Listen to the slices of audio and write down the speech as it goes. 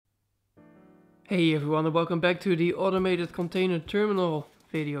Hey everyone, and welcome back to the automated container terminal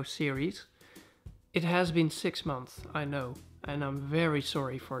video series. It has been 6 months, I know, and I'm very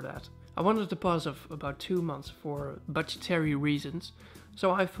sorry for that. I wanted to pause of about 2 months for budgetary reasons,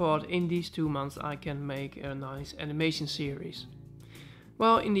 so I thought in these 2 months I can make a nice animation series.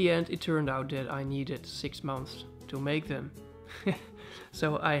 Well, in the end it turned out that I needed 6 months to make them.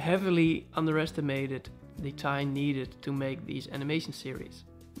 So I heavily underestimated the time needed to make these animation series.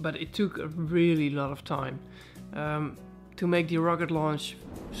 But it took a really lot of time. To make the rocket launch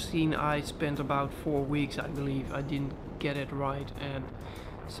scene I spent about 4 weeks, I believe. I didn't get it right, and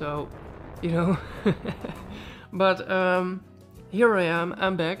so, you know. But here I am,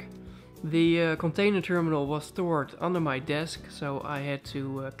 I'm back. The container terminal was stored under my desk, so I had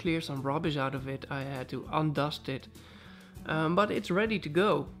to clear some rubbish out of it. I had to undust it, but it's ready to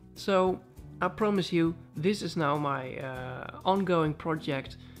go. So I promise you, this is now my ongoing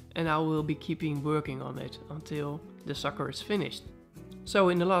project, and I will be keeping working on it until the sucker is finished. So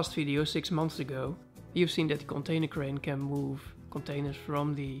in the last video 6 months ago, you've seen that the container crane can move containers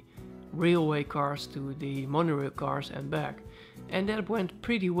from the railway cars to the monorail cars and back. And that went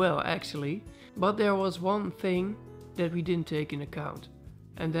pretty well actually, but there was one thing that we didn't take in account,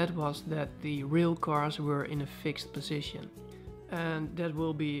 and that was that the rail cars were in a fixed position. And that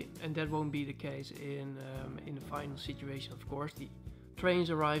won't be the case in the final situation, of course. The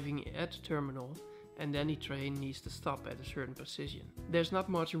train's arriving at the terminal, and then the train needs to stop at a certain position. There's not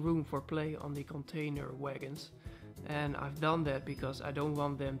much room for play on the container wagons, and I've done that because I don't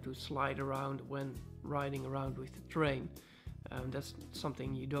want them to slide around when riding around with the train. That's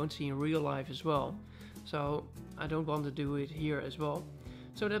something you don't see in real life as well, so I don't want to do it here as well.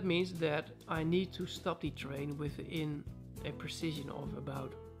 So that means that I need to stop the train within a precision of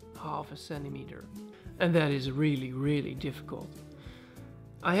about half a centimeter, and that is really difficult.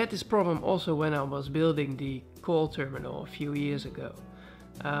 I had this problem also when I was building the coal terminal a few years ago,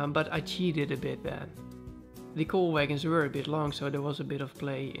 but I cheated a bit then. The coal wagons were a bit long, so there was a bit of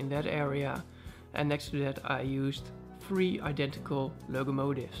play in that area, and next to that I used 3 identical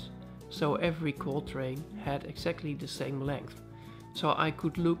locomotives, so every coal train had exactly the same length. So I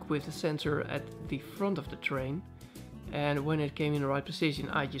could look with the sensor at the front of the train, and when it came in the right position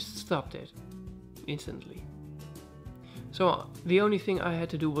I just stopped it instantly. So the only thing I had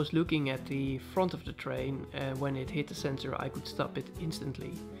to do was looking at the front of the train, and when it hit the sensor I could stop it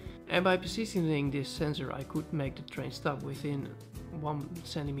instantly. And by positioning this sensor I could make the train stop within 1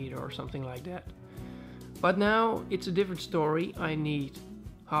 centimeter or something like that. But now it's a different story. I need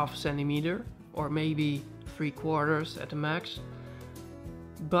half a centimeter or maybe 3/4 at the max.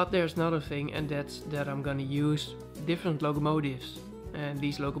 But there's another thing, and that's that I'm gonna use different locomotives, and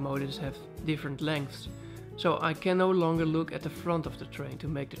these locomotives have different lengths. So I can no longer look at the front of the train to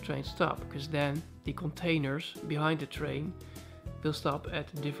make the train stop, because then the containers behind the train will stop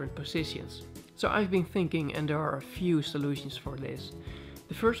at different positions. So I've been thinking, and there are a few solutions for this.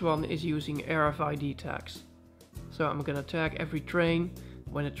 The first one is using Rfid tags. So I'm gonna tag every train.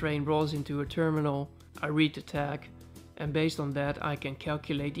 When a train rolls into a terminal, I read the tag, and based on that I can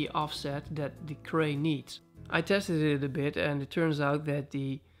calculate the offset that the crane needs. I tested it a bit, and it turns out that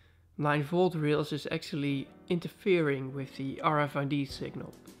the 9-volt rails is actually interfering with the RFID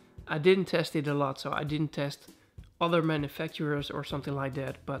signal. I didn't test it a lot, so I didn't test other manufacturers or something like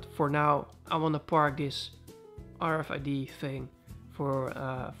that, but for now I want to park this RFID thing for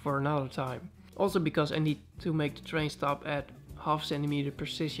another time. Also because I need to make the train stop at half centimeter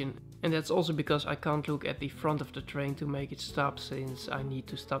precision, and that's also because I can't look at the front of the train to make it stop, since I need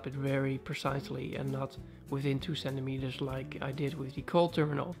to stop it very precisely and not within 2 centimeters like I did with the coal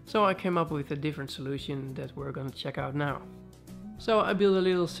terminal. So I came up with a different solution that we're gonna check out now. So I built a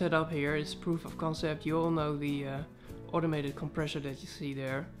little setup here. It's proof of concept. You all know the automated compressor that you see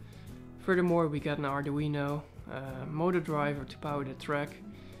there. Furthermore, we got an Arduino, motor driver to power the track,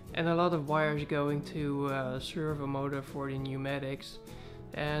 and a lot of wires going to servo motor for the pneumatics,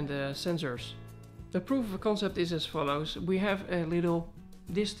 and sensors. The proof of concept is as follows. We have a little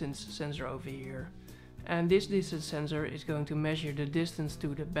distance sensor over here, and this distance sensor is going to measure the distance to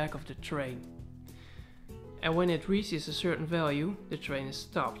the back of the train. And when it reaches a certain value, the train is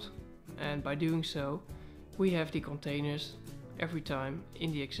stopped, and by doing so we have the containers every time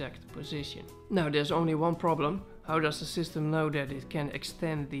in the exact position. Now there's only one problem. How does the system know that it can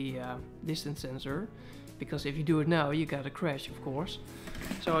extend the distance sensor? Because if you do it now you gotta crash, of course.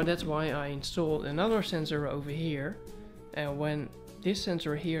 So that's why I installed another sensor over here, and when this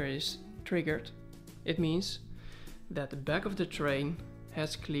sensor here is triggered, it means that the back of the train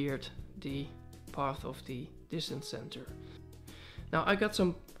has cleared the path of the distance sensor. Now I got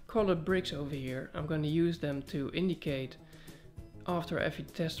some colored bricks over here. I'm going to use them to indicate after every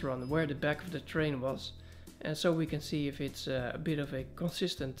test run where the back of the train was. And so we can see if it's a bit of a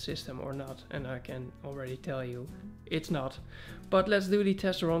consistent system or not. And I can already tell you it's not. But let's do the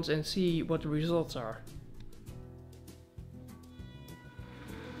test runs and see what the results are.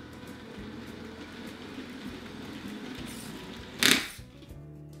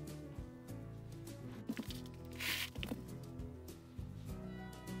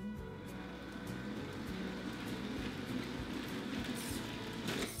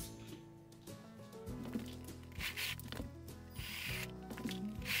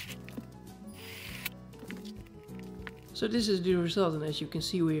 So this is the result, and as you can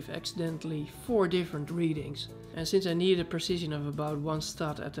see we have accidentally 4 different readings. And since I need a precision of about 1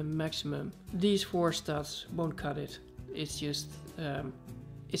 stud at the maximum, these 4 studs won't cut it. It's just,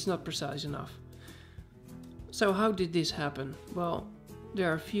 it's not precise enough. So how did this happen? Well, there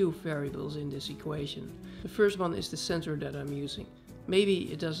are a few variables in this equation. The first one is the sensor that I'm using.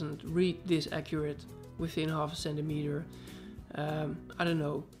 Maybe it doesn't read this accurate within half a centimeter. I don't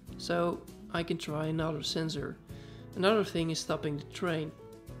know. So I can try another sensor. Another thing is stopping the train.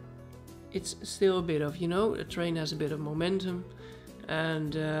 It's still a bit of, you know, a train has a bit of momentum,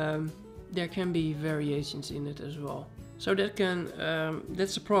 and there can be variations in it as well. So that can,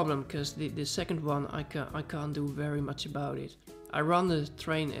 that's a problem, because the second one I can't do very much about it. I run the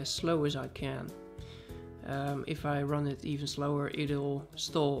train as slow as I can. If I run it even slower, it'll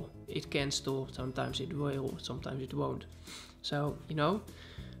stall. It can stall. Sometimes it will, sometimes it won't. So, you know,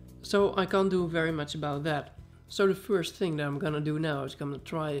 so I can't do very much about that. So the first thing that I'm gonna do now is gonna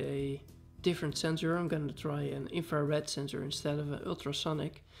try a different sensor. I'm gonna try an infrared sensor instead of an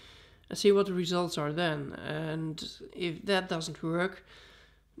ultrasonic and see what the results are then. And if that doesn't work,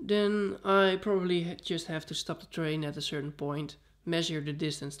 then I probably just have to stop the train at a certain point, measure the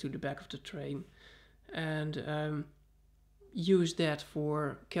distance to the back of the train, and use that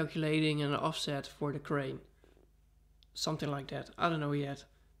for calculating an offset for the crane. Something like that. I don't know yet.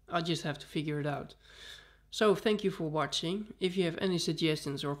 I just have to figure it out. So thank you for watching. If you have any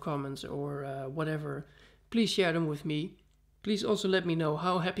suggestions or comments or whatever, please share them with me. Please also let me know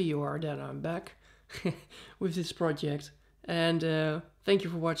how happy you are that I'm back with this project. And thank you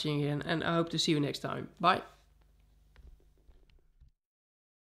for watching again, and I hope to see you next time. Bye!